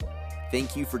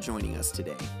Thank you for joining us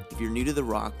today. If you're new to The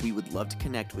Rock, we would love to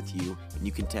connect with you, and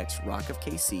you can text Rock of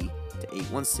KC to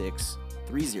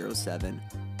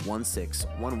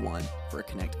 816-307-1611 for a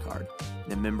Connect card,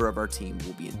 and a member of our team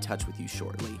will be in touch with you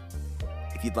shortly.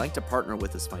 If you'd like to partner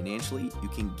with us financially, you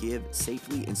can give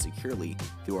safely and securely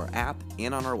through our app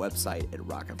and on our website at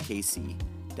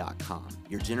rockofkc.com.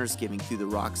 Your generous giving through The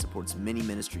Rock supports many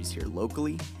ministries here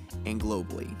locally and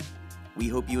globally. We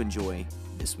hope you enjoy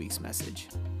this week's message.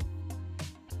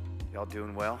 Y'all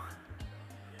doing well?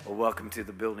 Well, welcome to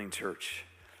the Building Church.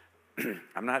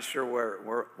 I'm not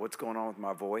sure what's going on with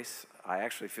my voice. I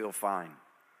actually feel fine.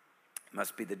 It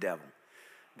must be the devil.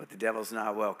 But the devil's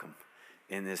not welcome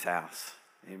in this house.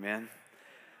 Amen.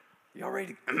 Y'all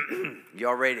ready?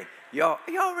 Y'all ready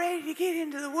to get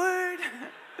into the word?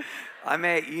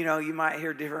 You might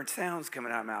hear different sounds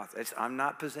coming out of my mouth. I'm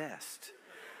not possessed,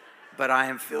 but I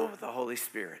am filled with the Holy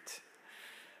Spirit.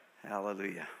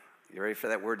 Hallelujah. You ready for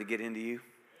that word to get into you?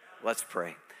 Let's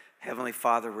pray. Heavenly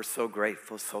Father, we're so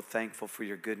grateful, so thankful for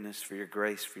your goodness, for your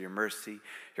grace, for your mercy,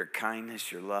 your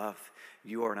kindness, your love.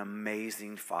 You are an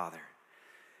amazing Father.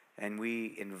 And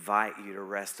we invite you to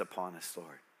rest upon us,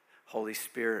 Lord. Holy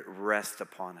Spirit, rest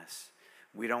upon us.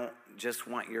 We don't just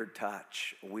want your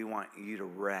touch. We want you to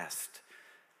rest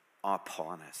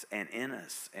upon us and in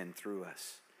us and through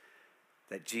us,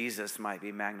 that Jesus might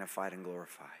be magnified and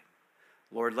glorified.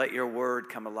 Lord, let your word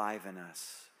come alive in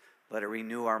us. Let it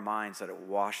renew our minds. Let it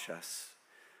wash us.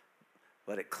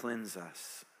 Let it cleanse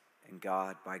us. And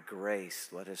God, by grace,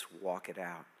 let us walk it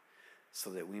out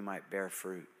so that we might bear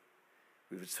fruit.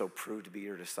 We would so prove to be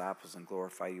your disciples and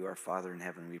glorify you, our Father in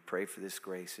heaven. We pray for this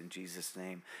grace in Jesus'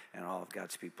 name. And all of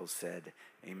God's people said,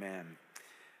 amen.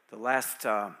 The last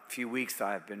few weeks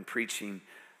I've been preaching.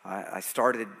 I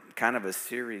started kind of a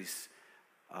series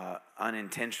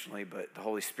unintentionally, but the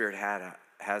Holy Spirit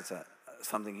has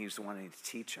something He's wanting to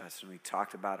teach us, and we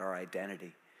talked about our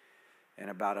identity and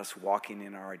about us walking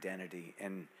in our identity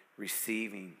and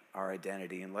receiving our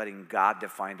identity and letting God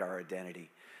define our identity,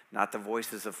 not the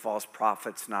voices of false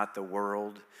prophets, not the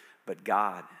world, but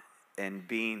God, and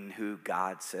being who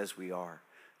God says we are,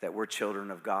 that we're children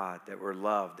of God, that we're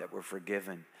loved, that we're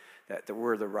forgiven, that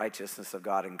we're the righteousness of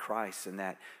God in Christ, and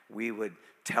that we would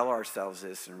tell ourselves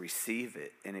this and receive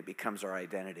it, and it becomes our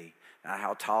identity. Not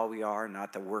how tall we are,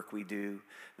 not the work we do,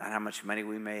 not how much money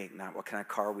we make, not what kind of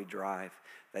car we drive.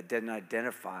 That didn't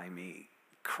identify me.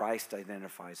 Christ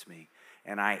identifies me,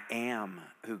 and I am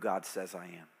who God says I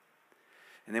am.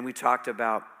 And then we talked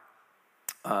about,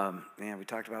 some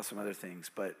other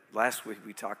things, but last week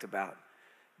we talked about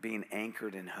being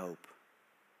anchored in hope.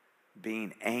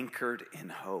 Being anchored in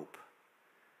hope.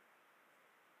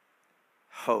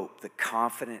 Hope, the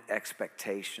confident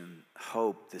expectation.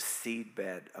 Hope, the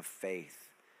seedbed of faith.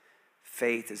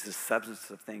 Faith is the substance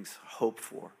of things hoped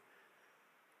for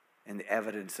and the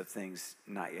evidence of things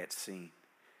not yet seen.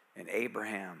 And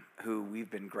Abraham, who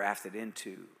we've been grafted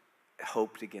into,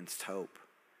 hoped against hope.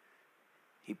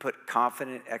 He put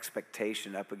confident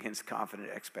expectation up against confident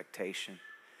expectation.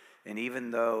 And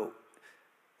even though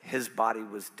his body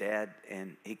was dead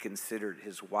and he considered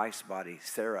his wife's body,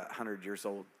 Sarah, 100 years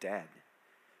old, dead,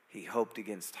 he hoped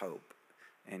against hope,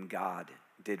 and God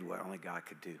did what only God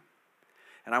could do.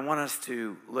 And I want us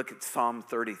to look at Psalm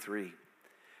 33,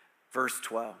 verse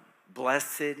 12.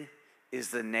 Blessed is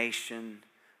the nation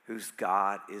whose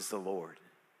God is the Lord,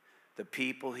 the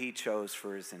people he chose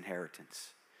for his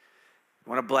inheritance. You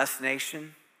want a blessed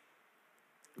nation?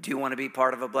 Do you want to be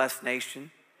part of a blessed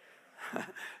nation?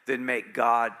 Then make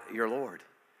God your Lord.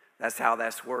 That's how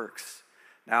this works.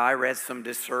 Now, I read some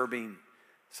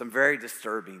very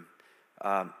disturbing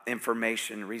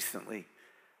information recently.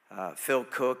 Phil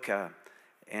Cook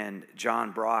and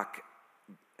John Brock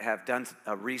have done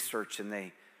a research, and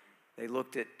they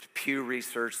looked at Pew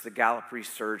Research, the Gallup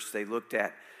Research, they looked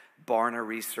at Barna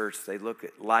Research, they looked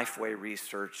at Lifeway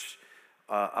Research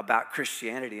about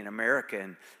Christianity in America,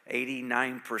 and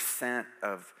 89%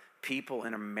 of people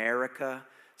in America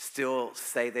still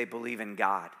say they believe in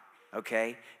God,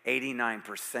 okay?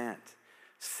 89%.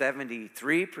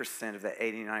 73% of the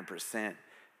 89%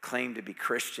 claim to be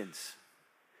Christians.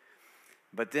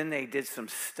 But then they did some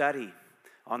study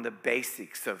on the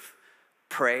basics of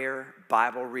prayer,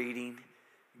 Bible reading,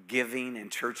 giving,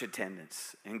 and church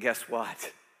attendance. And guess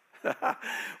what?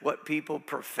 What people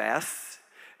profess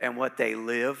and what they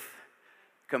live,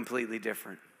 completely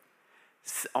different.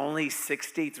 Only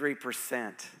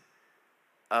 63%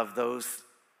 of those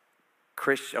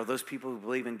people who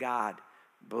believe in God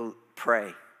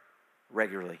pray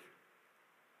regularly.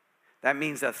 That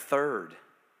means a third,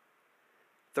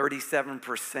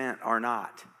 37% are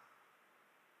not.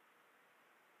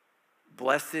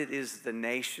 Blessed is the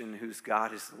nation whose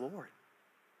God is the Lord.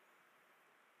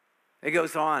 It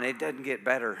goes on. It doesn't get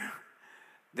better.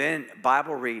 Then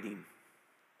Bible reading.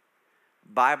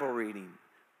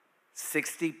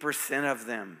 60% of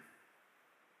them,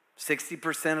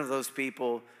 60% of those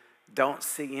people don't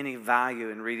see any value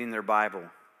in reading their Bible.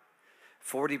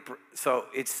 So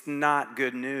it's not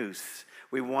good news.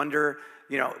 We wonder,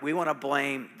 we want to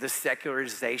blame the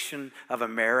secularization of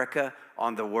America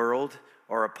on the world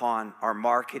or upon our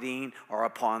marketing or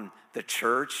upon the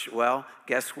church. Well,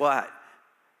 guess what?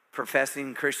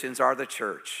 Professing Christians are the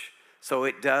church. So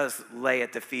it does lay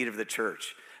at the feet of the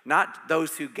church. Not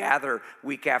those who gather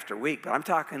week after week, but I'm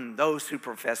talking those who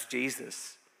profess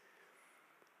Jesus.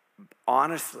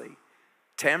 Honestly,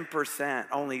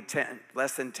 10%,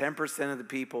 less than 10% of the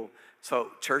people. So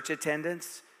church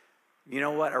attendance, you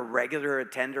know what a regular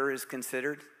attender is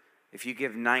considered? If you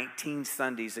give 19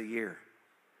 Sundays a year.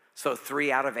 So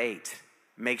 3 out of 8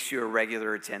 makes you a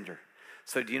regular attender.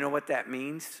 So do you know what that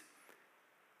means?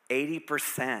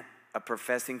 80% of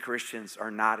professing Christians are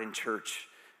not in church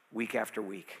week after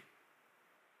week.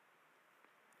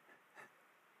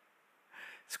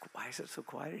 Why is it so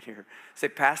quiet in here? Say,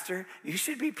 Pastor, you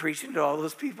should be preaching to all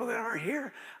those people that aren't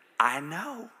here. I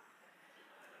know.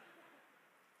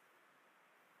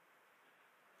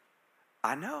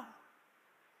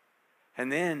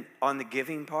 And then on the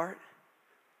giving part,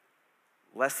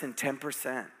 less than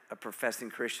 10% of professing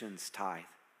Christians tithe.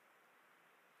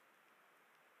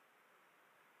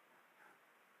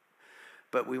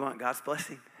 But we want God's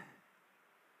blessing.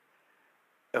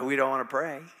 We don't want to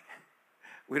pray.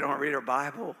 We don't read our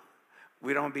Bible.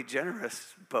 We don't be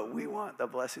generous, but we want the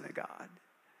blessing of God.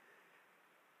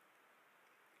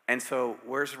 And so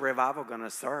where's revival going to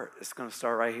start? It's going to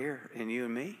start right here in you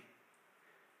and me.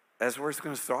 That's where it's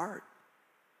going to start.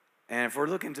 And if we're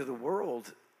looking to the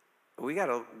world, we got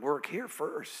to work here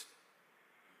first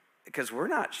because we're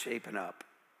not shaping up.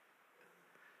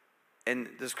 And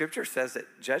the scripture says that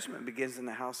judgment begins in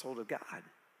the household of God.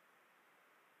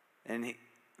 And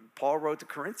Paul wrote to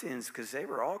Corinthians because they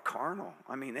were all carnal.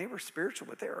 I mean, they were spiritual,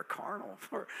 but they were carnal.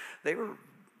 They were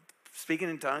speaking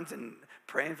in tongues and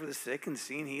praying for the sick and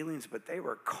seeing healings, but they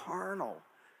were carnal.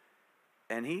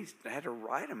 And he had to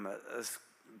write them a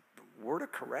word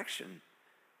of correction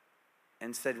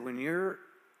and said, when your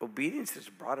obedience is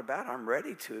brought about, I'm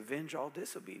ready to avenge all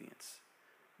disobedience.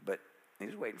 But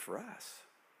he's waiting for us.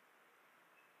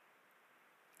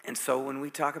 And so when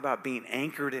we talk about being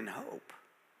anchored in hope,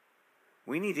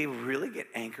 we need to really get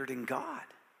anchored in God.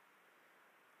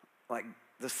 Like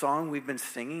the song we've been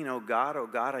singing, oh God,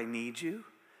 I need you,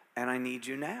 and I need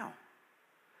you now.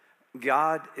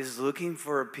 God is looking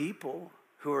for a people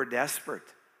who are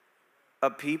desperate, a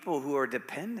people who are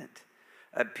dependent,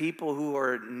 a people who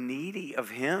are needy of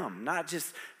Him, not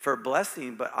just for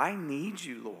blessing, but I need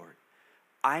you, Lord.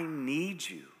 I need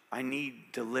you. I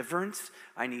need deliverance.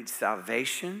 I need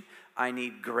salvation. I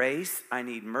need grace. I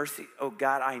need mercy. Oh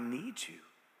God, I need you.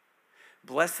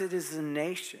 Blessed is the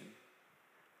nation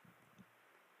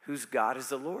whose God is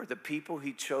the Lord, the people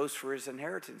He chose for His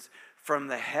inheritance. From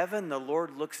the heaven, the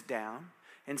Lord looks down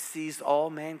and sees all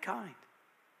mankind.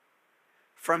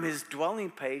 From His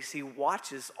dwelling place, He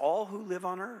watches all who live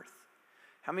on earth.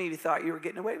 How many of you thought you were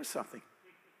getting away with something?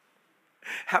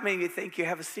 How many of you think you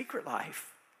have a secret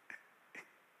life?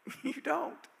 You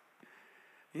don't.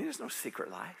 There's no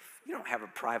secret life. You don't have a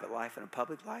private life and a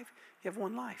public life. You have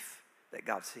one life that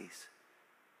God sees.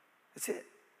 That's it.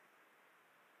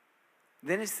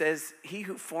 Then it says, He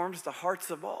who forms the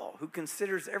hearts of all, who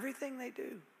considers everything they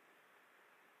do.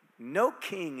 No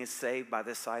king is saved by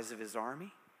the size of his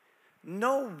army.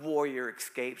 No warrior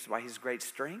escapes by his great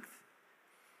strength.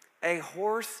 A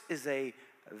horse is a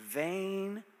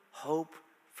vain hope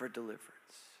for deliverance.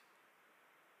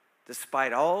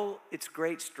 Despite all its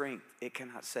great strength, it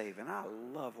cannot save. And I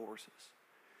love horses.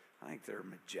 I think they're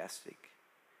majestic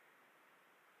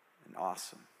and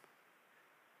awesome.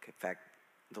 In fact,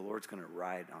 the Lord's going to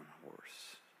ride on a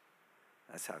horse.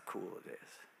 That's how cool it is.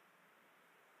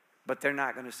 But they're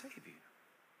not going to save you.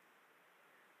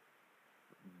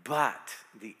 But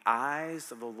the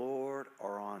eyes of the Lord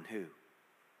are on who?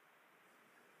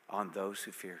 On those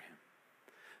who fear Him.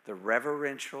 The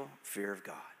reverential fear of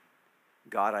God.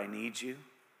 God, I need you.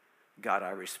 God, I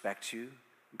respect you.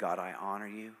 God, I honor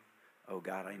you. Oh,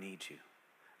 God, I need you.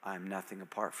 I am nothing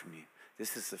apart from you.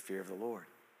 This is the fear of the Lord.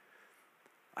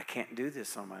 I can't do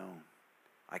this on my own.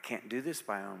 I can't do this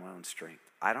by my own strength.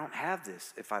 I don't have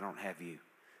this if I don't have you.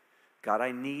 God,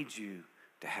 I need you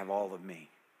to have all of me.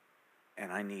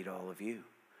 And I need all of you.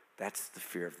 That's the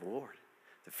fear of the Lord.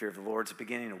 The fear of the Lord is the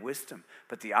beginning of wisdom.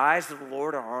 But the eyes of the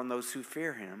Lord are on those who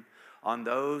fear him, on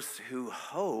those who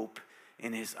hope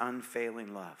in his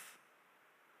unfailing love,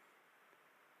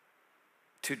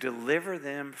 to deliver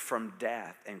them from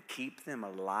death and keep them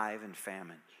alive in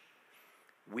famine.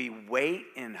 We wait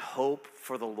in hope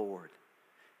for the Lord.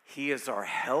 He is our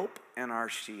help and our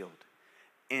shield.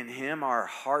 In him our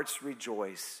hearts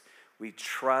rejoice. We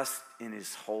trust in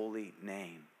his holy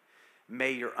name.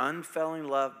 May your unfailing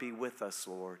love be with us,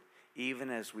 Lord, even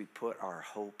as we put our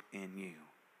hope in you.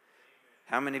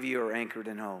 How many of you are anchored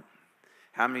in hope?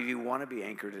 How many of you want to be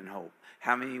anchored in hope?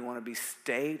 How many of you want to be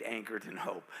stayed anchored in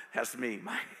hope? That's me.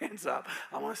 My hands up.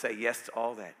 I want to say yes to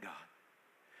all that, God.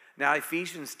 Now,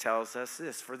 Ephesians tells us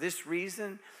this. For this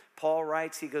reason, Paul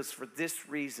writes, he goes, for this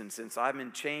reason, since I'm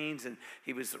in chains, and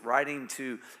he was writing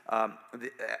to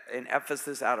in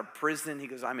Ephesus out of prison. He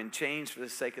goes, I'm in chains for the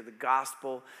sake of the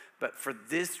gospel. But for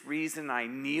this reason, I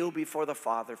kneel before the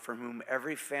Father, from whom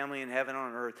every family in heaven and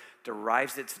on earth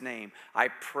derives its name. I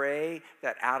pray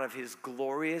that out of his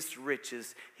glorious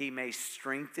riches, he may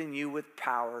strengthen you with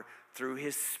power through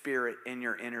his Spirit in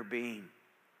your inner being.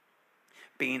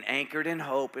 Being anchored in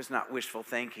hope is not wishful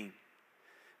thinking.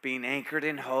 Being anchored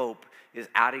in hope is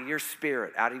out of your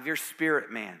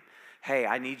spirit man. Hey,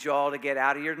 I need you all to get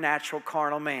out of your natural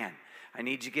carnal man. I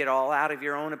need you to get all out of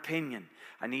your own opinion.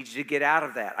 I need you to get out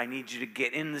of that. I need you to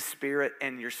get in the Spirit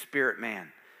and your spirit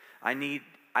man. I need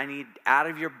out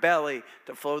of your belly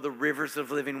to flow the rivers of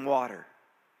living water.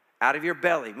 Out of your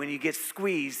belly. When you get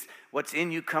squeezed, what's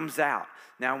in you comes out.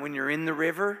 Now, when you're in the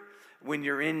river, when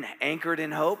you're anchored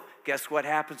in hope, guess what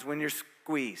happens when you're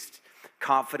squeezed?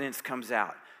 Confidence comes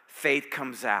out. Faith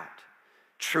comes out.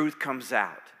 Truth comes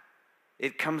out.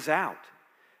 It comes out.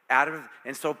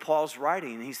 And so Paul's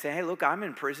writing, and he's saying, hey, look, I'm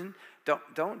in prison.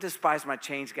 Don't despise my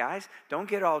chains, guys. Don't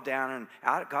get all down and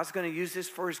out. God's going to use this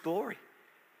for his glory.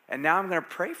 And now I'm going to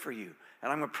pray for you.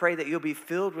 And I'm going to pray that you'll be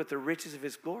filled with the riches of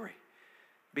his glory.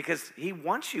 Because he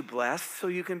wants you blessed so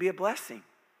you can be a blessing.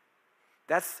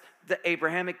 That's the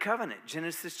Abrahamic covenant,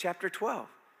 Genesis chapter 12.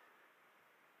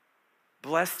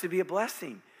 Blessed to be a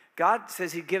blessing. God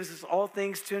says he gives us all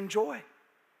things to enjoy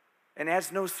and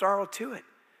adds no sorrow to it.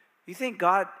 You think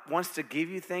God wants to give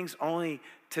you things only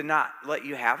to not let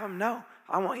you have them? No.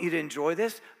 I want you to enjoy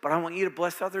this, but I want you to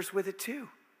bless others with it too.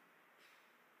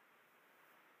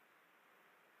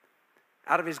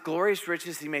 Out of his glorious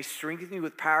riches, he may strengthen you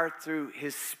with power through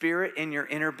his Spirit in your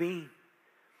inner being.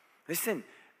 Listen,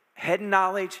 head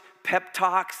knowledge, pep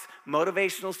talks,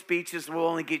 motivational speeches will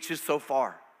only get you so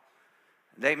far.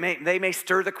 They may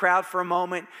stir the crowd for a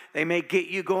moment. They may get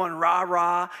you going rah,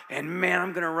 rah, and man,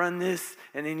 I'm going to run this.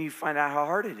 And then you find out how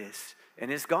hard it is,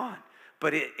 and it's gone.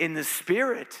 But in the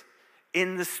Spirit,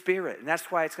 and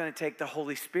that's why it's going to take the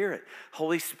Holy Spirit.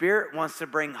 Holy Spirit wants to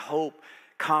bring hope,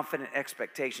 confident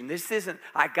expectation. This isn't,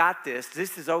 I got this.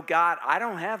 This is, oh God, I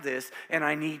don't have this, and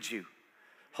I need you.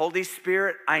 Holy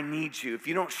Spirit, I need you. If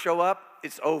you don't show up,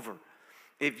 it's over.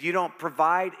 If you don't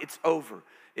provide, it's over.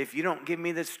 If you don't give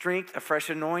me the strength, a fresh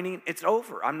anointing, it's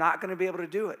over. I'm not going to be able to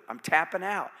do it. I'm tapping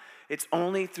out. It's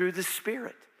only through the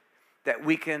Spirit that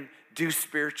we can do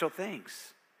spiritual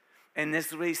things. And this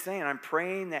is what he's saying. I'm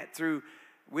praying that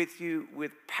with you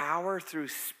with power through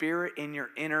Spirit in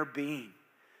your inner being.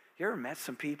 You ever met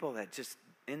some people that just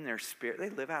in their spirit, they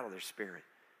live out of their spirit.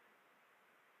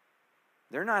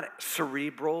 They're not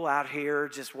cerebral out here,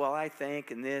 just, well, I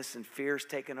think, and this, and fear's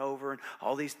taking over, and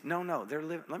all these. No, they're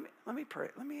living. Let me pray.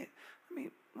 Let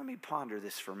me ponder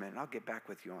this for a minute. I'll get back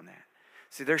with you on that.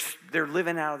 See, they're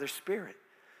living out of their spirit.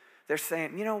 They're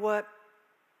saying, you know what?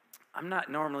 I'm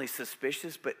not normally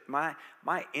suspicious, but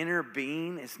my inner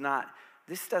being is not.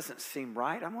 This doesn't seem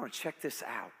right. I'm going to check this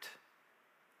out.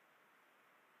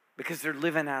 Because they're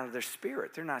living out of their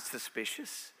spirit. They're not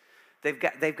suspicious.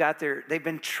 They've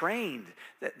been trained.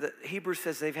 The Hebrew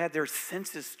says they've had their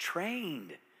senses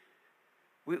trained.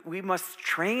 We must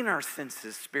train our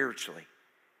senses spiritually.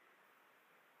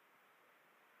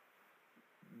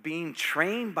 Being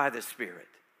trained by the Spirit.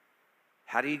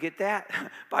 How do you get that?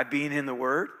 By being in the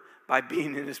Word, by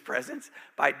being in His presence,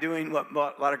 by doing what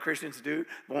a lot of Christians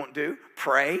won't do.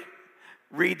 Pray,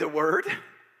 read the Word.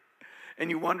 And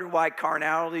you wonder why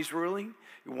carnality is ruling?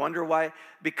 You wonder why?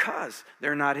 Because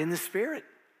they're not in the Spirit.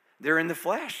 They're in the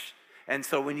flesh. And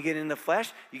so when you get in the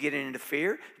flesh, you get into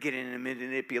fear, you get into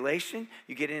manipulation,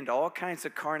 you get into all kinds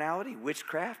of carnality,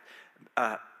 witchcraft.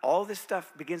 All this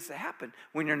stuff begins to happen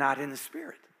when you're not in the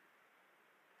Spirit.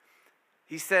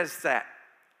 He says that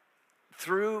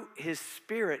through His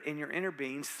Spirit in your inner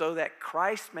being, so that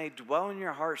Christ may dwell in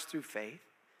your hearts through faith.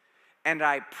 And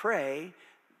I pray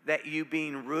that you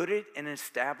being rooted and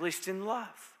established in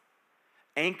love.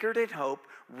 Anchored in hope,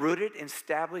 rooted and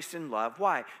established in love.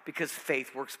 Why? Because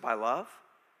faith works by love.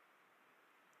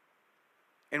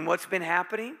 And what's been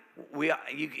happening?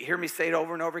 You hear me say it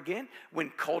over and over again. When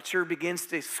culture begins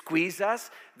to squeeze us,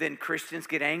 then Christians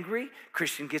get angry.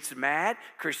 Christian gets mad.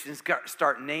 Christians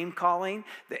start name calling.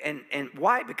 And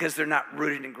why? Because they're not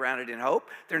rooted and grounded in hope.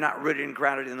 They're not rooted and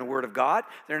grounded in the Word of God.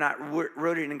 They're not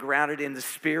rooted and grounded in the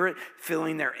Spirit,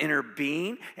 filling their inner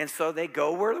being. And so they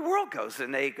go where the world goes.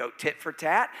 And they go tit for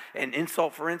tat and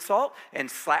insult for insult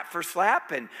and slap for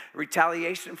slap and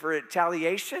retaliation for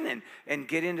retaliation and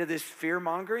get into this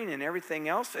fear-mongering and everything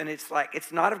else. And it's like,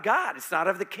 it's not of God. It's not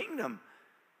of the kingdom.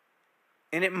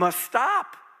 And it must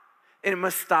stop. And it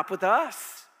must stop with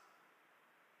us.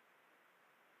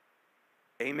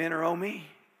 Amen or oh me.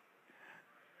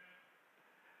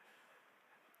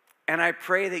 And I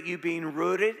pray that you being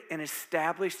rooted and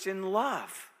established in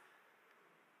love.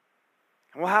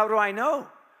 Well, how do I know?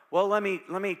 Well, let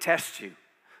me test you.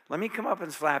 Let me come up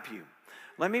and slap you.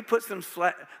 Let me put some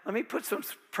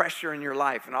pressure in your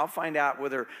life, and I'll find out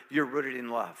whether you're rooted in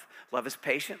love. Love is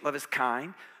patient. Love is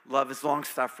kind. Love is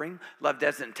long-suffering. Love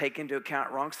doesn't take into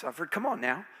account wrong suffered. Come on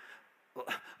now.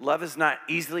 Love is not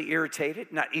easily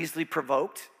irritated, not easily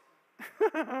provoked.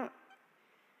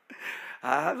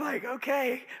 I'm like,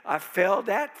 okay, I failed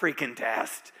that freaking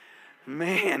test.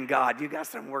 Man, God, you got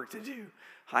some work to do.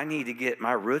 I need to get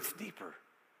my roots deeper.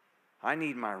 I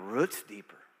need my roots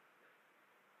deeper.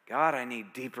 God, I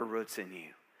need deeper roots in you.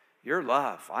 Your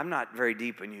love. I'm not very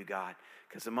deep in you, God,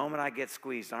 because the moment I get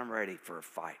squeezed, I'm ready for a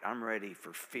fight. I'm ready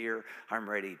for fear. I'm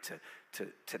ready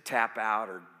to tap out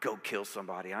or go kill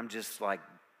somebody. I'm just like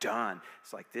done.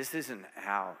 It's like, this isn't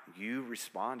how you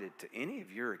responded to any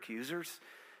of your accusers.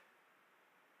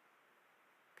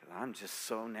 Because I'm just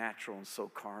so natural and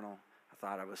so carnal. I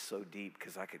thought I was so deep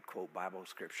because I could quote Bible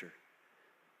scripture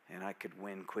and I could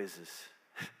win quizzes.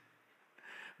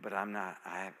 But I'm not,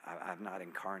 I've not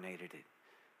incarnated it.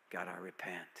 God, I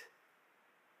repent.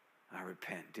 I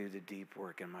repent. Do the deep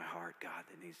work in my heart, God,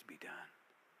 that needs to be done.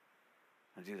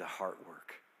 I do the heart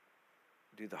work.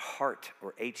 Do the heart,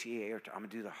 or H-E-A-R-T. I'm going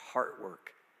to do the heart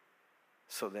work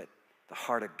so that the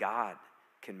heart of God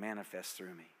can manifest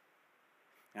through me.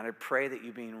 And I pray that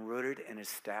you being rooted and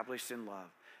established in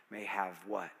love may have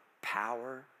what?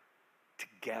 Power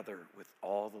together with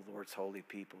all the Lord's holy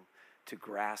people to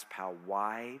grasp how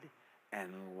wide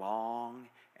and long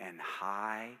and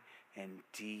high and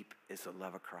deep is the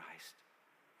love of Christ.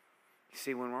 You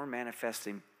see, when we're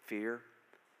manifesting fear,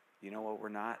 you know what we're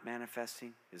not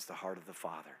manifesting? Is the heart of the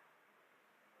Father.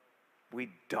 We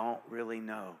don't really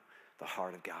know the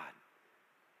heart of God.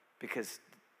 Because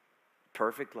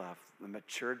perfect love, the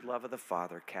matured love of the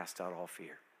Father casts out all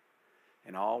fear.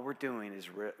 And all we're doing is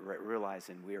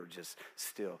realizing we are just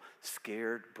still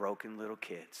scared, broken little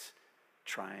kids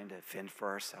trying to fend for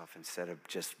ourselves instead of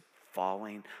just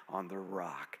falling on the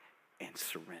rock and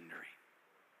surrendering.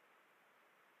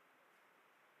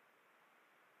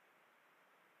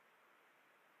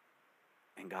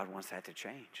 And God wants that to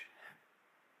change.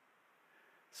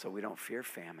 So we don't fear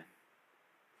famine.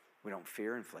 We don't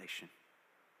fear inflation.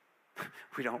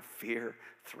 We don't fear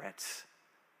threats.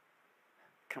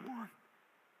 Come on.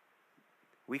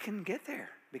 We can get there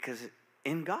because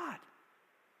in God,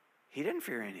 He didn't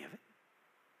fear any of it.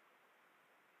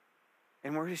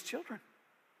 And we're His children.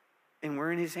 And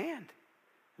we're in His hand.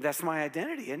 That's my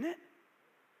identity, isn't it?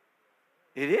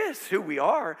 It is who we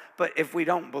are, but if we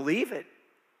don't believe it,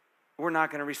 we're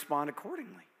not going to respond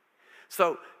accordingly.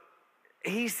 So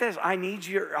He says, I need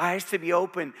your eyes to be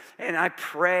open, and I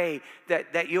pray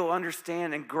that you'll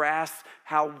understand and grasp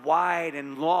how wide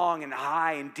and long and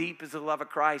high and deep is the love of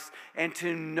Christ, and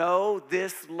to know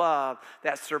this love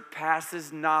that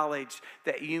surpasses knowledge,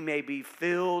 that you may be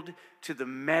filled to the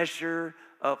measure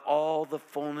of all the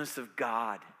fullness of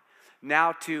God.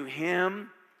 Now to Him,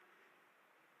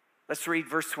 let's read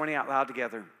verse 20 out loud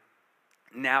together.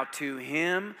 Now to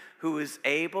Him who is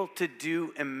able to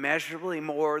do immeasurably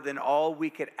more than all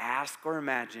we could ask or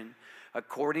imagine,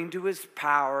 according to His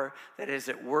power that is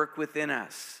at work within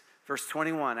us. Verse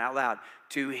 21 out loud.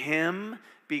 To Him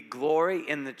be glory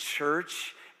in the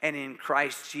church and in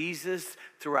Christ Jesus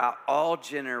throughout all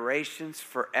generations,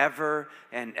 forever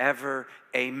and ever.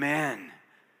 Amen.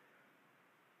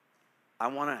 I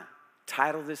want to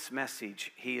title this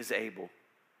message, He is able.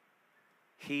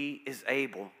 He is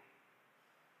able.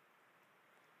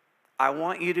 I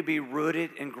want you to be rooted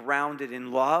and grounded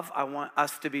in love. I want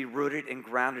us to be rooted and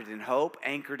grounded in hope,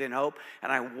 anchored in hope.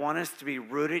 And I want us to be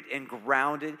rooted and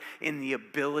grounded in the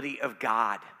ability of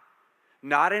God.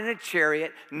 Not in a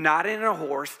chariot, not in a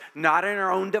horse, not in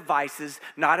our own devices,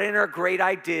 not in our great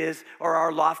ideas or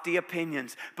our lofty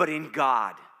opinions, but in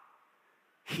God.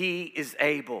 He is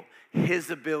able,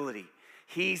 his ability.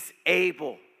 He's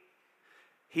able.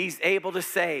 He's able to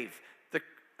save.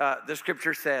 The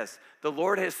scripture says, the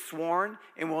Lord has sworn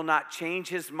and will not change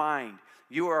his mind.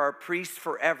 You are a priest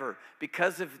forever.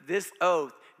 Because of this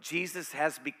oath, Jesus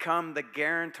has become the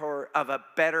guarantor of a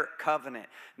better covenant.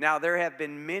 Now, there have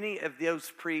been many of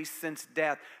those priests since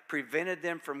death prevented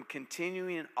them from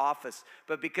continuing in office.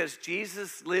 But because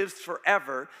Jesus lives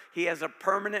forever, he has a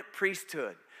permanent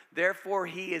priesthood. Therefore,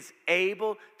 he is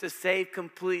able to save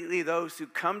completely those who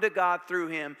come to God through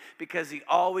him because he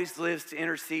always lives to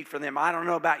intercede for them. I don't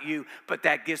know about you, but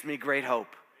that gives me great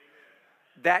hope.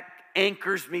 That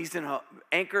anchors me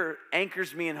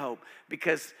in hope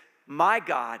because my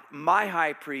God, my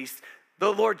high priest,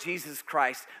 the Lord Jesus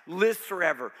Christ, lives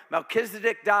forever.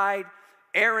 Melchizedek died,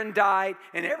 Aaron died,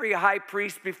 and every high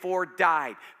priest before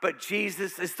died. But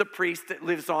Jesus is the priest that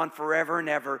lives on forever and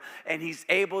ever, and he's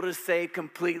able to save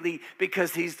completely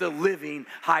because he's the living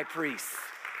high priest.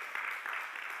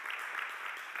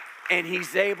 And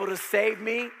he's able to save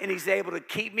me, and he's able to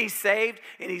keep me saved,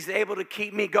 and he's able to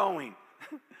keep me going.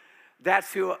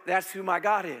 That's who my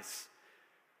God is.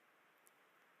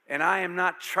 And I am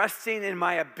not trusting in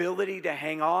my ability to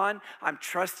hang on. I'm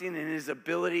trusting in his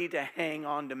ability to hang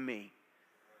on to me.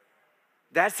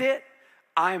 That's it.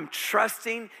 I'm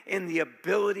trusting in the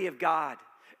ability of God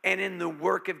and in the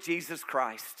work of Jesus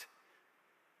Christ.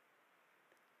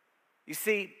 You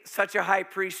see, such a high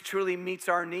priest truly meets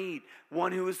our need.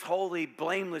 One who is holy,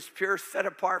 blameless, pure, set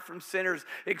apart from sinners,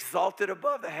 exalted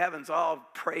above the heavens. Oh,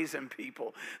 praise him,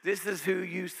 people. This is who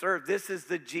you serve. This is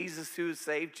the Jesus who has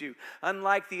saved you.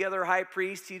 Unlike the other high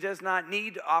priests, he does not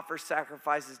need to offer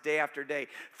sacrifices day after day.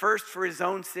 First for his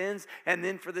own sins and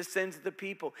then for the sins of the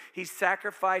people. He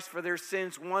sacrificed for their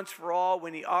sins once for all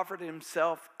when he offered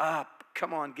himself up.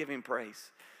 Come on, give him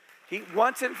praise. He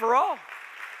once and for all.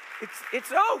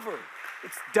 It's over.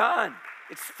 It's done.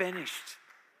 It's finished.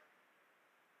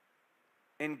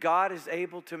 And God is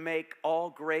able to make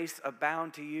all grace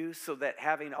abound to you so that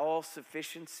having all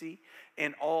sufficiency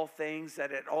in all things,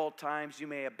 that at all times you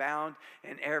may abound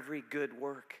in every good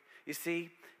work. You see,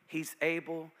 he's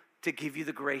able to give you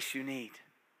the grace you need.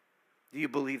 Do you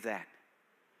believe that?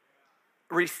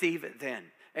 Receive it then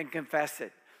and confess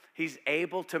it. He's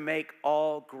able to make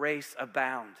all grace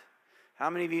abound. How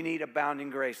many of you need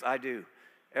abounding grace? I do.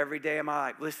 Every day of my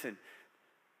life. Listen,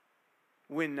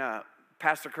 when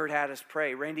Pastor Kurt had us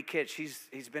pray, Randy Kitch,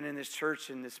 he's been in this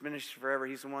church and this ministry forever.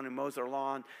 He's the one who mows our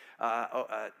lawn,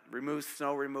 removes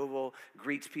snow removal,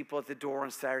 greets people at the door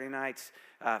on Saturday nights.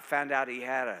 Found out he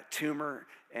had a tumor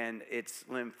and it's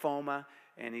lymphoma,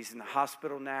 and he's in the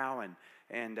hospital now.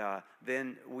 And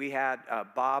then we had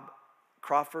Bob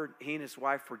Crawford. He and his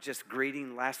wife were just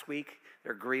greeting last week.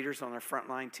 They're greeters on our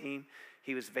frontline team.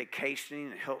 He was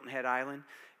vacationing at Hilton Head Island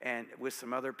and with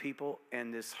some other people,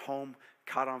 and this home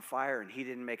caught on fire, and he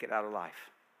didn't make it out alive.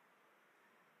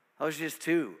 Those are just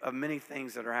two of many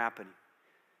things that are happening.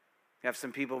 We have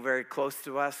some people very close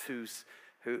to us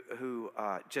who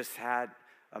just had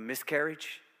a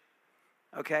miscarriage.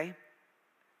 Okay?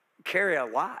 Carry a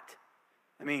lot.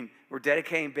 I mean, we're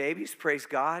dedicating babies, praise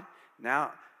God.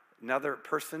 Now, another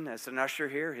person, as an usher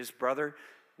here, his brother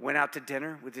went out to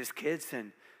dinner with his kids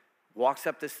and walks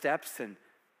up the steps and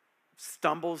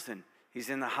stumbles, and he's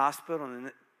in the hospital,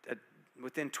 and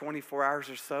within 24 hours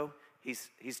or so,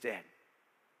 he's dead.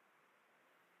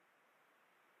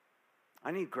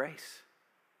 I need grace.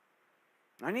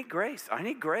 I need grace. I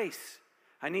need grace.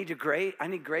 I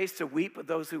need grace to weep with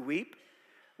those who weep.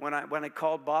 When I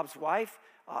called Bob's wife,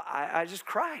 I just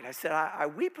cried. I said, I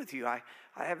weep with you. I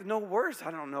have no words.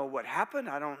 I don't know what happened.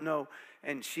 I don't know.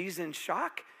 And she's in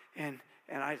shock. And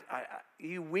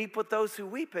you weep with those who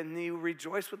weep, and you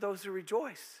rejoice with those who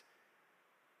rejoice.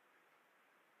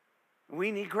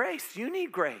 We need grace. You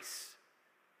need grace.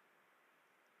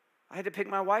 I had to pick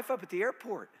my wife up at the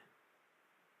airport.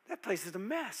 That place is a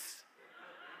mess.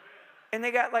 And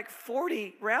they got like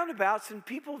 40 roundabouts, and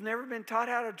people have never been taught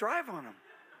how to drive on them.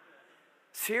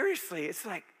 Seriously, it's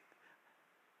like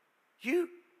you're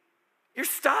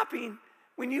stopping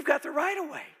when you've got the right of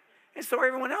way, and so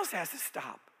everyone else has to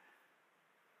stop.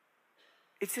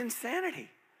 It's insanity,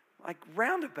 like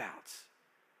roundabouts.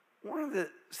 One of the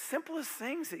simplest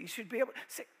things that you should be able to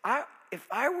say, if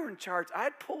I were in charge,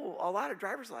 I'd pull a lot of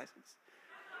driver's licenses.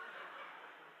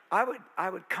 I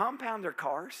would compound their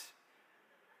cars.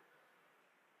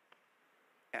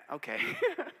 Yeah, okay.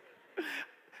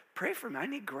 Pray for me. I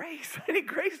need grace. I need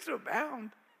grace to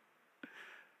abound.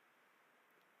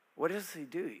 What does he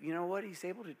do? You know what he's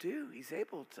able to do? He's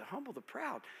able to humble the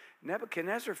proud.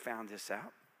 Nebuchadnezzar found this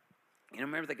out. You know,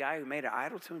 remember the guy who made an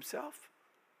idol to himself?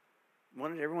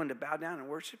 Wanted everyone to bow down and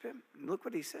worship him? Look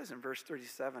what he says in verse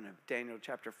 37 of Daniel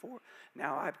chapter 4.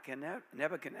 Now I,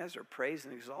 Nebuchadnezzar, praise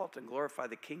and exalt and glorify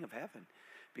the King of heaven,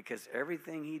 because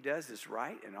everything he does is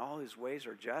right and all his ways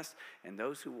are just, and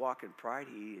those who walk in pride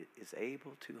he is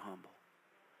able to humble.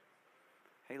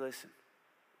 Hey, listen.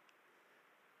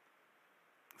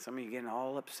 Some of you getting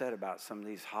all upset about some of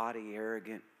these haughty,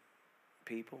 arrogant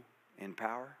people in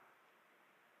power.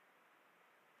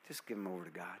 Just give them over to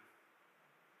God.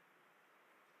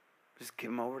 Just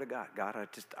give them over to God. God,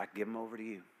 I give them over to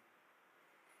you.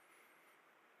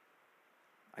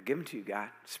 I give them to you, God.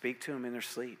 Speak to them in their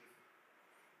sleep.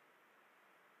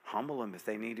 Humble them if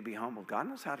they need to be humbled. God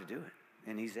knows how to do it,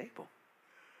 and he's able.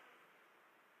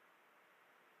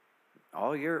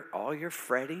 All your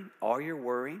fretting, all your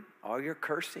worrying, all your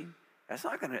cursing, that's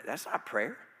not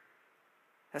prayer.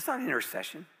 That's not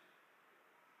intercession.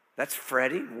 That's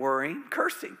fretting, worrying,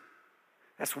 cursing.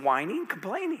 That's whining,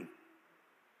 complaining.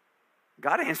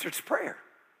 God answers prayer.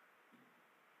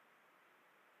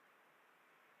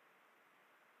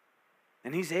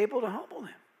 And he's able to humble them.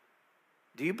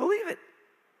 Do you believe it?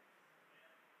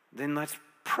 Then let's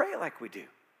pray like we do.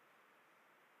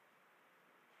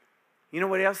 You know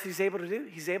what else he's able to do?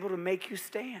 He's able to make you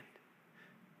stand.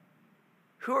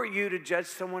 Who are you to judge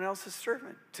someone else's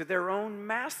servant? To their own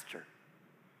master.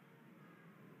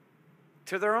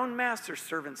 To their own master,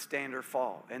 servants stand or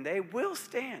fall, and they will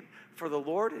stand, for the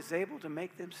Lord is able to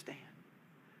make them stand.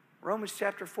 Romans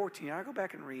chapter 14, I'll go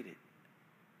back and read it.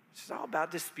 It's all about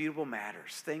disputable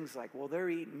matters. Things like, well, they're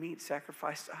eating meat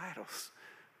sacrificed to idols.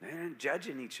 They're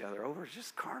judging each other over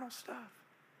just carnal stuff.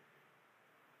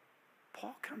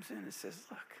 Paul comes in and says,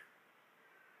 look,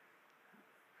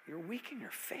 you're weak in your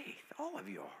faith. All of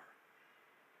you are.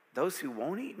 Those who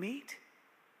won't eat meat,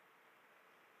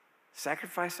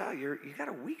 sacrifice out, you got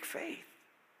a weak faith.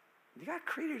 You got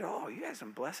created all. You guys are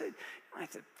blessed. You don't have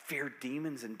to fear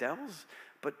demons and devils.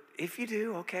 But if you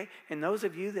do, okay. And those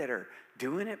of you that are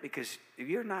doing it because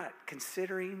you're not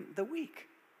considering the weak.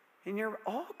 And you're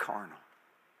all carnal.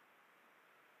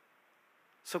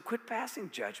 So quit passing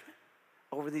judgment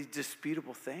over these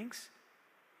disputable things,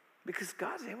 because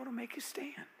God's able to make you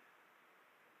stand.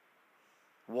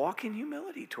 Walk in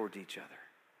humility toward each other.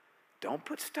 Don't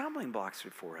put stumbling blocks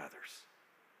before others.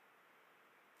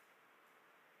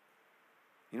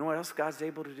 You know what else God's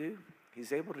able to do?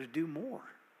 He's able to do more.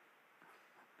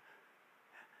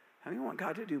 How many want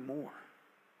God to do more?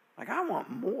 Like, I want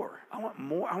more. I want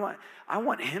more. I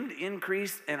want him to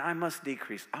increase and I must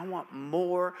decrease. I want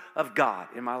more of God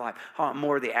in my life. I want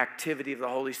more of the activity of the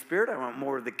Holy Spirit. I want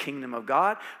more of the kingdom of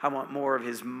God. I want more of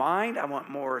his mind. I want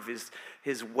more of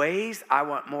his ways. I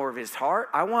want more of his heart.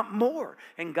 I want more.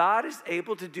 And God is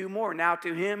able to do more. Now,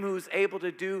 to him who is able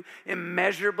to do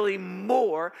immeasurably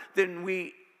more than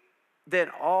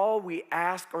all we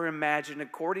ask or imagine,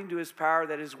 according to his power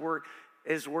that is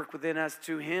work within us,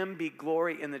 to him be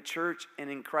glory in the church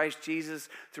and in Christ Jesus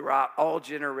throughout all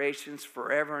generations,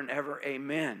 forever and ever.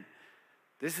 Amen.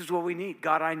 This is what we need.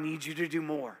 God, I need you to do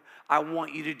more. I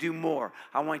want you to do more.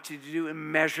 I want you to do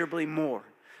immeasurably more.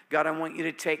 God, I want you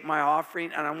to take my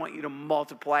offering and I want you to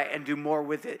multiply and do more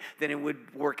with it than it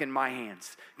would work in my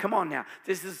hands. Come on now.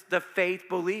 This is the faith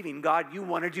believing. God, you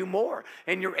want to do more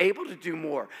and you're able to do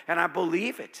more. And I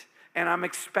believe it and I'm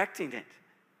expecting it.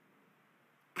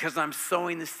 Because I'm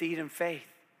sowing the seed in faith.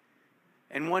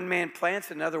 And one man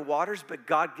plants, another waters, but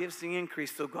God gives the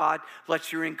increase. So God,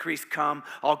 let your increase come.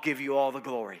 I'll give you all the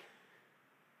glory.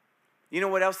 You know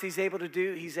what else he's able to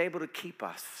do? He's able to keep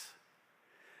us.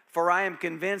 For I am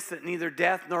convinced that neither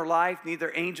death nor life,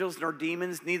 neither angels nor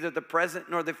demons, neither the present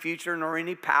nor the future, nor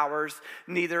any powers,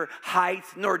 neither height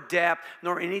nor depth,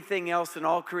 nor anything else in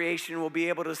all creation will be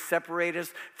able to separate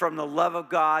us from the love of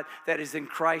God that is in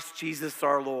Christ Jesus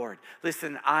our Lord.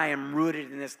 Listen, I am rooted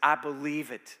in this. I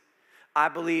believe it. I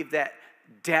believe that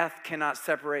death cannot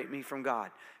separate me from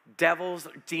God. Devils,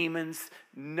 demons,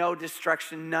 no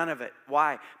destruction, none of it.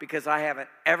 Why? Because I have an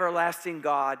everlasting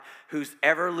God who's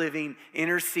ever living,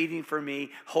 interceding for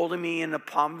me, holding me in the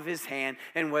palm of his hand.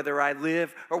 And whether I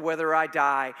live or whether I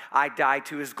die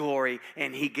to his glory,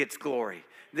 and he gets glory.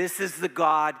 This is the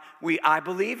God I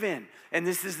believe in. And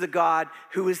this is the God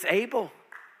who is able.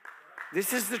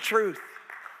 This is the truth.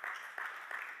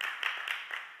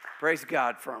 Praise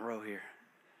God, front row here.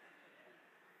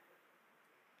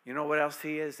 You know what else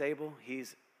he is able? He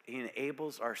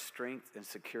enables our strength and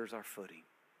secures our footing.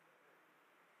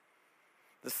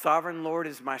 The sovereign Lord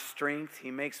is my strength.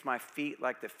 He makes my feet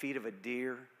like the feet of a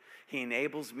deer. He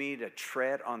enables me to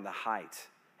tread on the heights.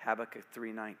 Habakkuk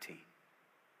 3:19.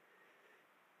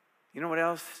 You know what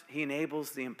else? He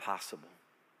enables the impossible.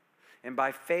 And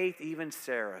by faith, even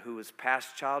Sarah, who was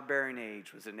past childbearing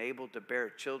age, was enabled to bear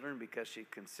children because she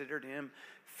considered him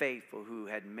faithful who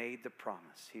had made the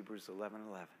promise. Hebrews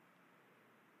 11:11.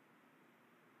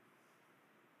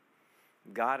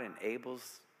 God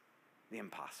enables the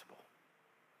impossible.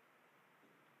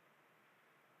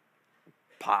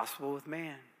 Possible with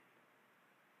man,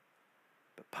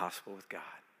 but possible with God.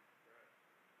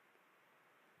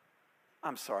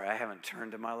 I'm sorry, I haven't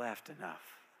turned to my left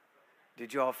enough.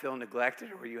 Did you all feel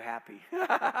neglected or were you happy?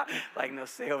 Like, no,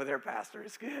 stay over there, Pastor.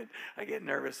 It's good. I get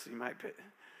nervous. You might put.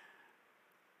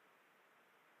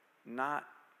 Not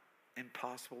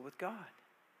impossible with God.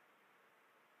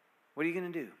 What are you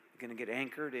going to do? You're going to get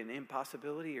anchored in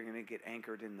impossibility, or you're going to get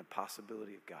anchored in the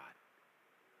possibility of God?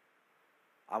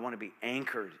 I want to be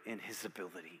anchored in his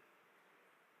ability.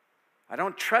 I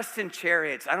don't trust in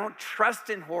chariots. I don't trust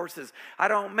in horses. I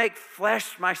don't make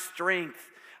flesh my strength.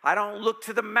 I don't look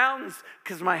to the mountains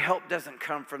because my help doesn't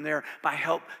come from there. My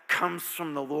help comes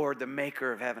from the Lord, the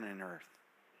maker of heaven and earth.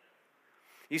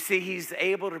 You see, he's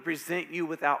able to present you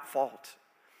without fault.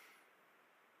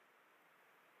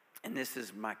 And this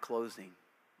is my closing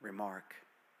remark.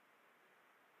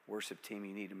 Worship team,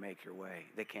 you need to make your way.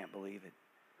 They can't believe it.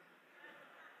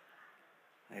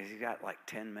 You got like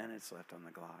 10 minutes left on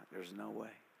the clock. There's no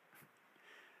way.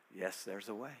 Yes, there's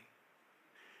a way.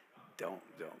 Don't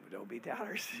be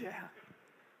doubters. Yeah.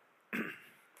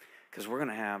 Because we're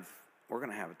gonna have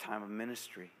a time of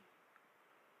ministry.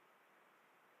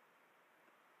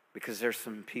 Because there's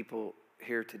some people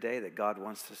here today that God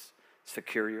wants to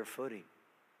secure your footing.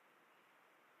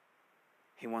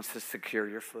 He wants to secure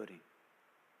your footing.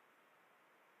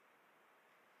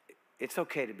 It's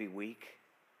okay to be weak.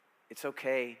 It's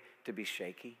okay to be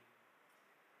shaky.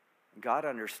 God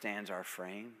understands our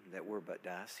frame, that we're but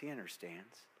dust. He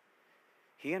understands.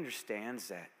 He understands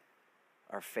that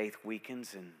our faith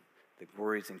weakens and the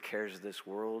worries and cares of this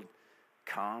world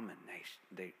come and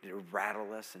they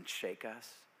rattle us and shake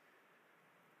us.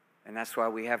 And that's why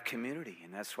we have community,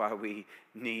 and that's why we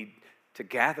need to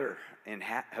gather in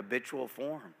habitual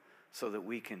form so that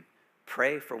we can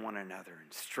pray for one another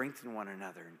and strengthen one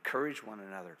another, encourage one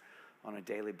another on a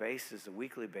daily basis, a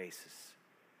weekly basis,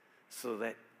 so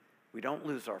that we don't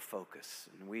lose our focus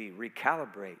and we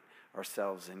recalibrate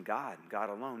ourselves in God and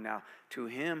God alone. Now, to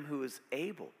him who is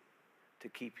able to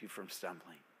keep you from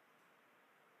stumbling.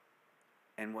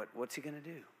 And what's he going to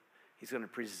do? He's going to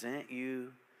present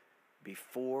you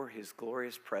before his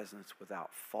glorious presence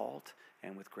without fault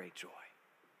and with great joy.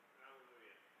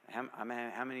 How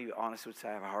many of you honestly would say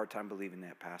I have a hard time believing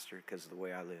that, Pastor, because of the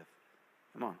way I live?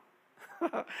 Come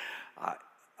on.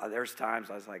 There's times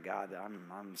I was like, God,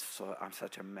 I'm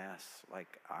such a mess.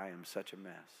 Like, I am such a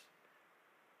mess.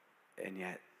 And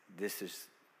yet, this is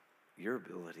your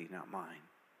ability, not mine.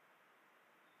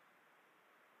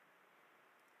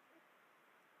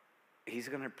 He's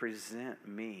going to present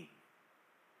me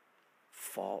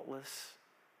faultless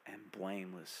and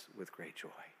blameless with great joy.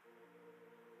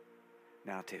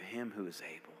 Now, to him who is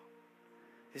able.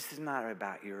 This is not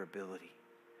about your ability.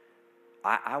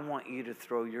 I want you to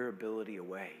throw your ability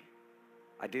away.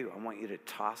 I do. I want you to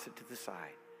toss it to the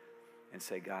side and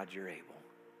say, God, you're able.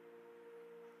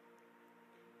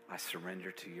 I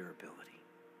surrender to your ability.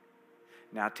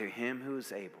 Now, to him who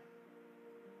is able,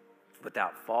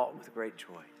 without fault and with great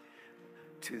joy,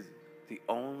 to the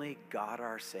only God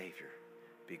our Savior,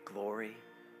 be glory,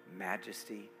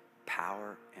 majesty,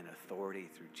 power, and authority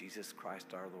through Jesus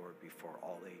Christ our Lord before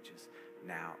all ages,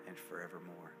 now and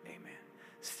forevermore. Amen.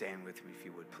 Stand with me if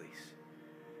you would, please.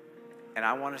 And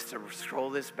I want us to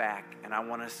scroll this back, and I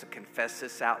want us to confess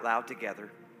this out loud together.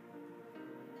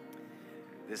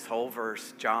 This whole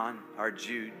verse,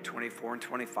 Jude 24 and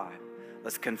 25.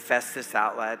 Let's confess this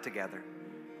out loud together.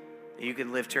 You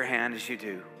can lift your hand as you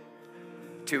do.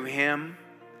 To him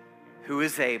who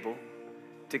is able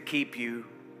to keep you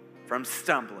from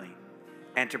stumbling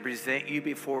and to present you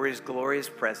before his glorious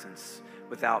presence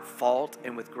without fault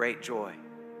and with great joy.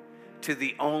 To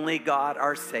the only God,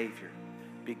 our Savior,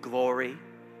 be glory,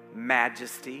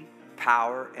 majesty,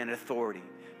 power, and authority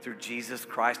through Jesus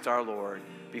Christ our Lord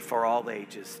before all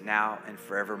ages, now and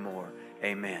forevermore.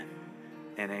 Amen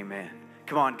and amen.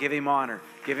 Come on, give him honor,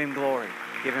 give him glory,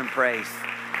 give him praise.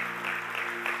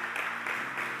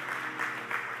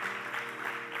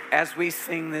 As we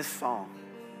sing this song,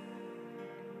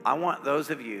 I want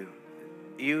those of you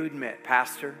admit,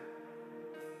 Pastor,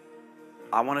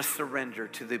 I want to surrender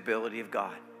to the ability of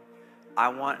God. I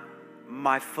want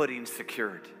my footing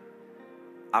secured.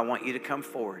 I want you to come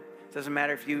forward. It doesn't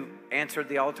matter if you answered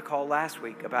the altar call last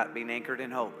week about being anchored in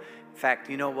hope. In fact,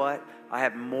 you know what? I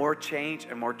have more change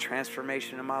and more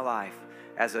transformation in my life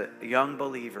as a young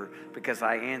believer because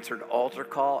I answered altar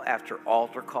call after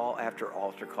altar call after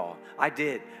altar call. I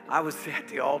did. I was at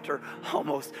the altar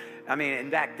almost, and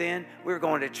back then we were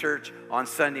going to church on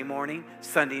Sunday morning,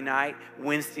 Sunday night,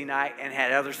 Wednesday night, and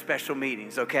had other special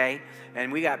meetings, okay?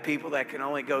 And we got people that can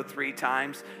only go 3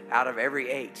 times out of every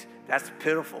 8. That's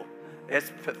pitiful.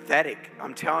 It's pathetic.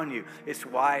 I'm telling you, it's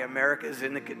why America is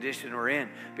in the condition we're in,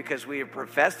 because we are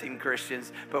professing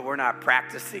Christians, but we're not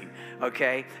practicing,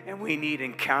 okay? And we need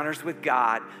encounters with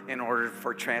God in order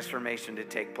for transformation to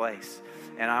take place.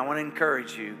 And I want to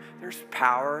encourage you, there's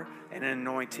power and an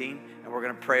anointing, and we're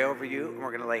going to pray over you, and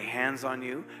we're going to lay hands on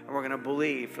you, and we're going to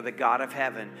believe for the God of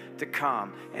heaven to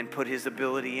come and put his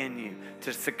ability in you,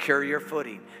 to secure your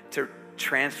footing, to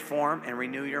transform and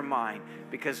renew your mind,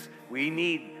 because we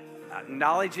need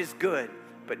knowledge is good,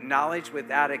 but knowledge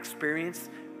without experience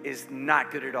is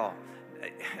not good at all.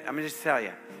 I'm going to just tell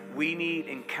you, we need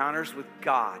encounters with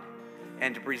God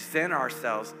and to present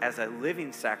ourselves as a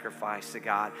living sacrifice to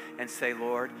God and say,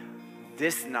 Lord,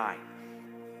 this night,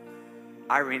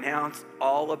 I renounce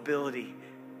all ability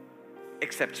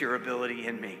except your ability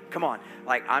in me. Come on.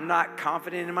 Like, I'm not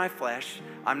confident in my flesh.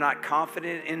 I'm not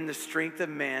confident in the strength of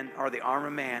men or the arm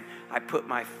of man. I put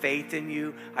my faith in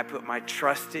you. I put my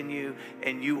trust in you,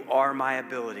 and you are my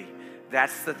ability.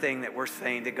 That's the thing that we're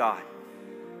saying to God.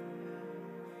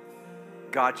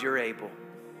 God, you're able.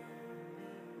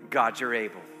 God, you're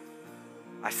able.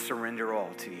 I surrender all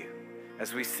to you.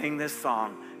 As we sing this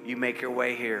song, you make your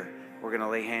way here. We're going to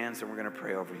lay hands and we're going to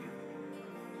pray over you.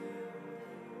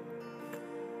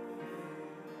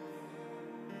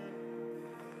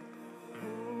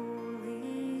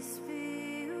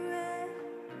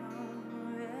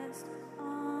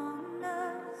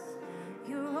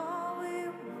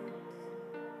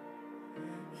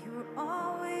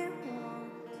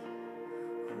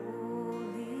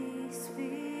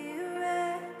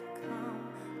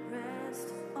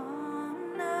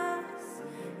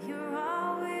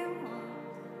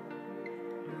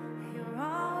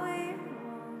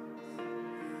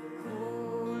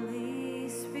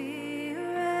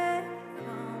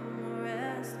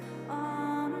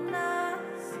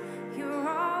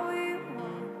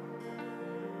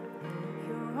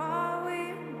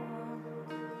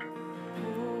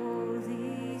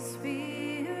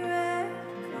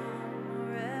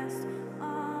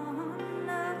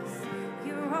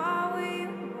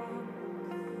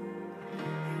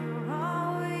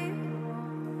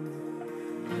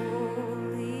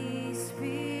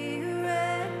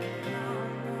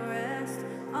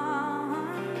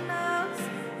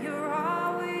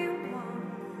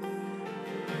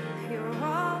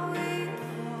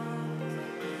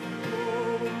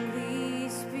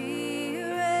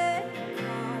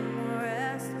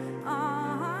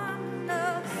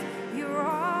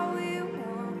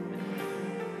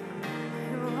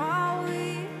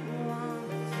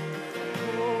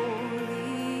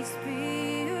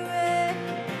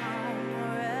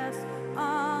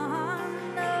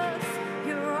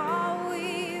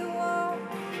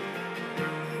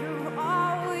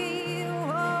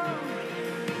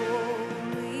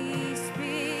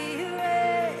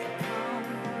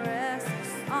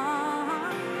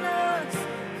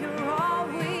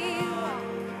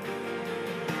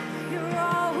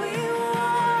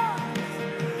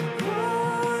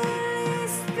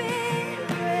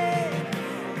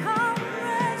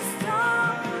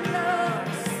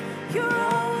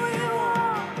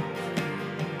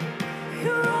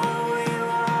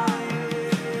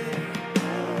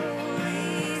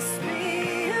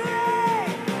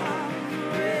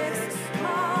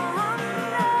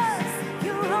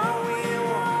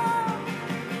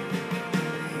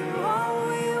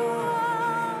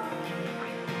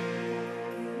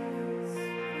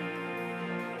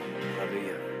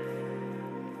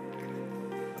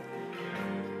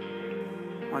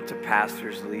 To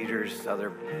pastors, leaders,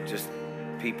 other just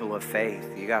people of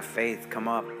faith. You got faith, come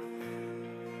up.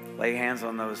 Lay hands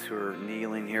on those who are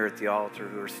kneeling here at the altar,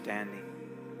 who are standing.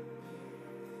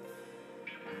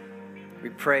 We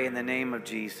pray in the name of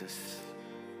Jesus.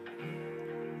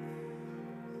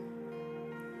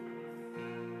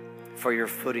 For your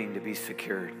footing to be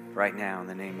secured right now in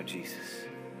the name of Jesus.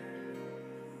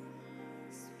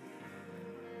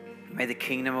 May the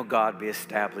kingdom of God be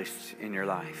established in your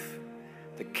life.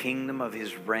 The kingdom of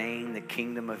his reign, the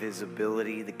kingdom of his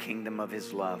ability, the kingdom of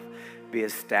his love be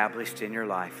established in your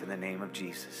life in the name of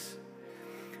Jesus.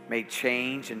 May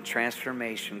change and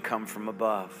transformation come from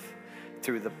above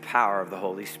through the power of the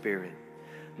Holy Spirit,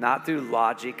 not through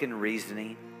logic and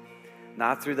reasoning,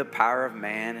 not through the power of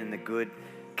man and the good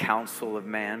counsel of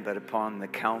man, but upon the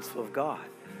counsel of God,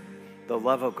 the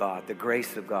love of God, the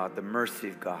grace of God, the mercy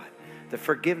of God, the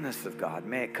forgiveness of God.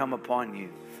 May it come upon you,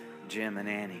 Jim and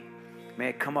Annie. May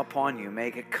it come upon you. May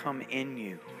it come in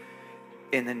you.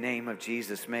 In the name of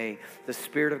Jesus, may the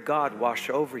Spirit of God wash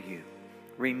over you,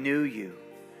 renew you,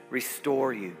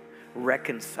 restore you,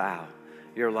 reconcile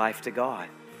your life to God.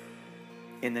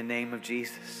 In the name of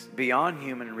Jesus, beyond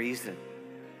human reason,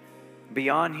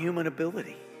 beyond human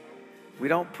ability. We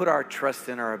don't put our trust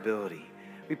in our ability.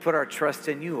 We put our trust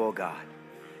in you, oh God,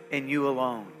 in you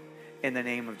alone, in the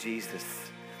name of Jesus.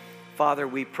 Father,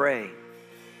 we pray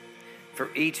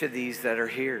for each of these that are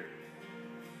here.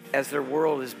 As their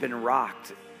world has been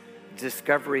rocked,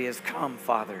 discovery has come,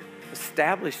 Father.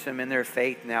 Establish them in their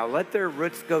faith now. Let their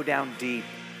roots go down deep.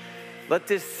 Let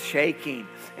this shaking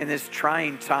and this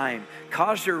trying time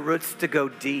cause your roots to go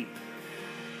deep.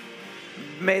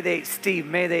 May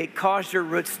they cause your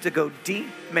roots to go deep.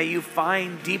 May you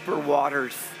find deeper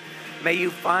waters. May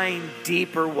you find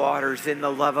deeper waters in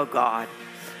the love of God.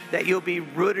 That you'll be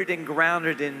rooted and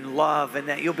grounded in love, and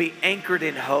that you'll be anchored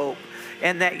in hope,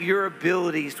 and that your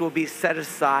abilities will be set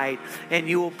aside, and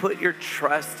you will put your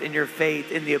trust and your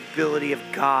faith in the ability of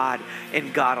God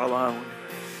and God alone.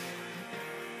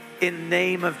 In the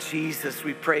name of Jesus,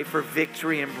 we pray for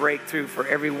victory and breakthrough for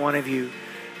every one of you.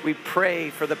 We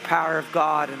pray for the power of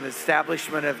God and the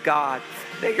establishment of God,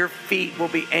 that your feet will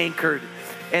be anchored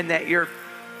and that your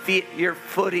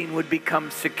footing would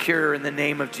become secure in the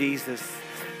name of Jesus.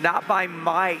 Not by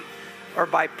might or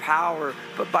by power,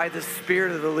 but by the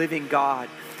Spirit of the living God.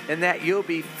 And that you'll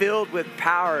be filled with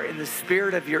power in the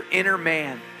spirit of your inner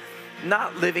man.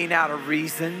 Not living out of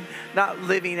reason, not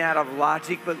living out of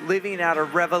logic, but living out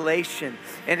of revelation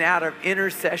and out of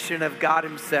intercession of God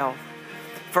himself.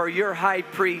 For your high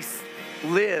priest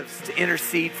lives to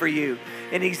intercede for you.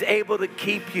 And he's able to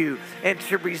keep you and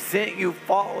to present you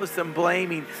faultless and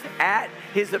blaming at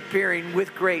his appearing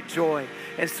with great joy.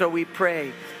 And so we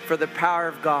pray for the power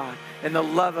of God and the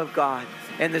love of God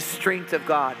and the strength of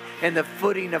God and the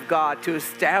footing of God to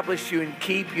establish you and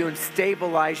keep you and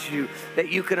stabilize you, that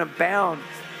you can abound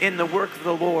in the work of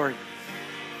the Lord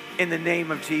in the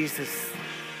name of Jesus.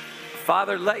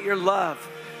 Father, let your love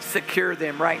secure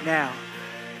them right now.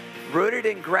 Rooted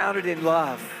and grounded in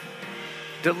love.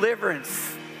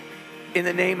 Deliverance in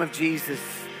the name of Jesus.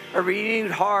 A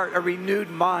renewed heart, a renewed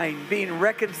mind, being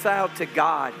reconciled to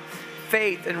God.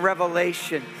 Faith and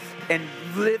revelation and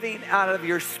living out of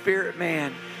your spirit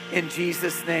man in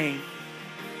Jesus' name.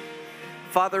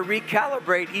 Father,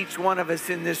 recalibrate each one of us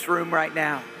in this room right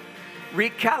now.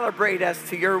 Recalibrate us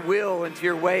to your will and to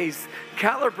your ways.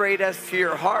 Calibrate us to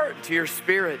your heart, to your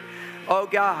spirit. Oh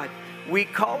God, we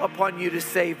call upon you to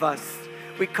save us.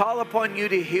 We call upon you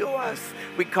to heal us.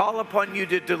 We call upon you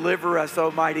to deliver us,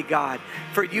 Almighty God.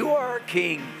 For you are our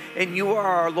King, and you are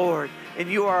our Lord, and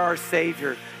you are our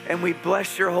Savior. And we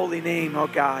bless your holy name, oh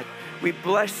God. We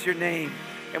bless your name,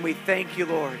 and we thank you,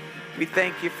 Lord. We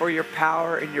thank you for your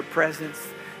power and your presence.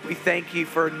 We thank you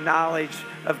for knowledge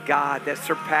of God that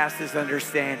surpasses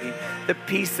understanding. The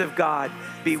peace of God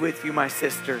be with you, my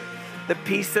sister. The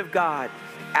peace of God.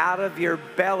 Out of your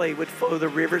belly would flow the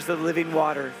rivers of living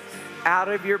water. Out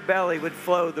of your belly would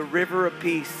flow the river of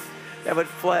peace that would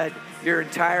flood your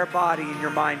entire body and your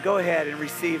mind. Go ahead and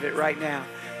receive it right now.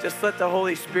 Just let the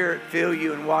Holy Spirit fill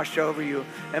you and wash over you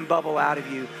and bubble out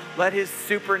of you. Let his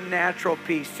supernatural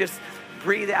peace just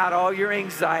breathe out all your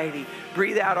anxiety.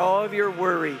 Breathe out all of your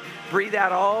worry. Breathe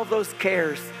out all of those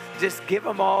cares. Just give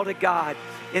them all to God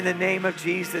in the name of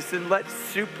Jesus, and let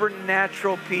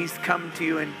supernatural peace come to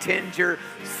you and tend your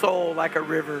soul like a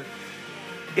river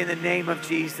in the name of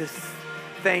Jesus.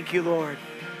 Thank you, Lord.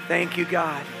 Thank you,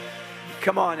 God.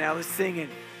 Come on now, let's sing it.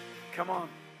 Come on.